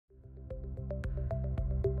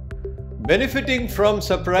Benefiting from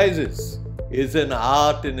surprises is an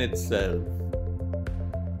art in itself.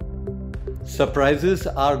 Surprises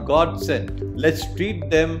are God-sent. Let's treat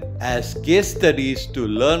them as case studies to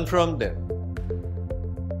learn from them.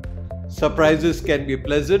 Surprises can be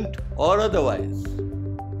pleasant or otherwise.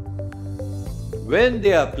 When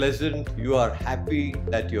they are pleasant, you are happy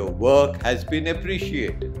that your work has been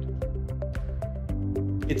appreciated.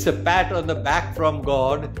 It's a pat on the back from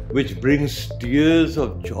God which brings tears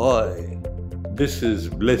of joy. This is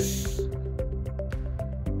bliss.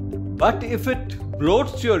 But if it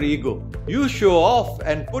bloats your ego, you show off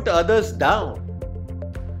and put others down,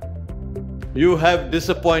 you have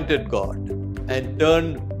disappointed God and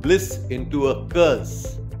turned bliss into a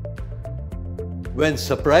curse. When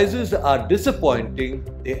surprises are disappointing,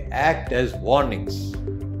 they act as warnings.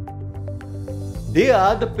 They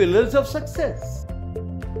are the pillars of success.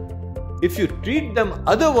 If you treat them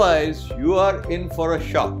otherwise, you are in for a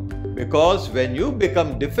shock, because when you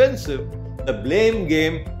become defensive, the blame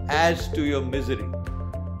game adds to your misery.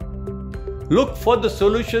 Look for the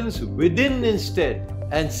solutions within instead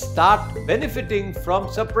and start benefiting from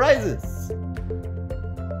surprises.